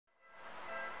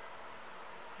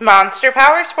Monster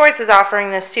Powersports is offering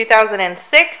this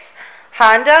 2006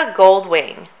 Honda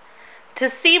Goldwing. To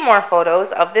see more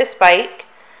photos of this bike,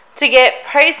 to get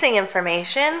pricing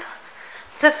information,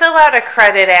 to fill out a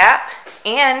credit app,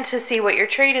 and to see what your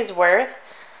trade is worth,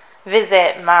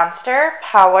 visit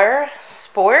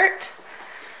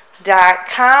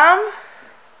monsterpowersport.com.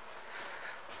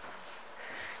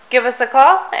 Give us a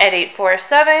call at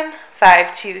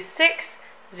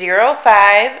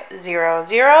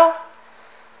 847-526-0500.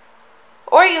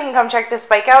 Or you can come check this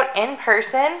bike out in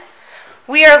person.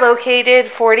 We are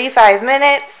located 45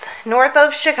 minutes north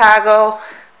of Chicago,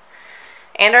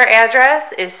 and our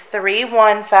address is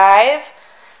 315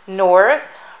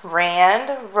 North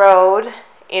Rand Road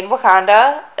in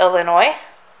Wauconda, Illinois.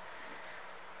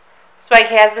 This bike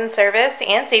has been serviced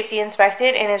and safety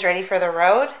inspected and is ready for the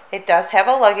road. It does have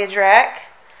a luggage rack.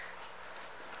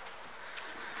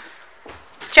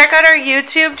 Check out our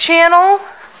YouTube channel.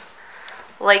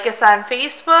 Like us on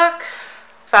Facebook,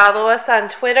 follow us on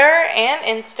Twitter and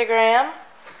Instagram.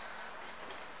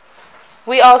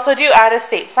 We also do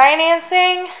out-of-state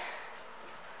financing,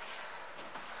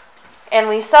 and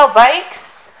we sell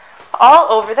bikes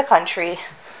all over the country.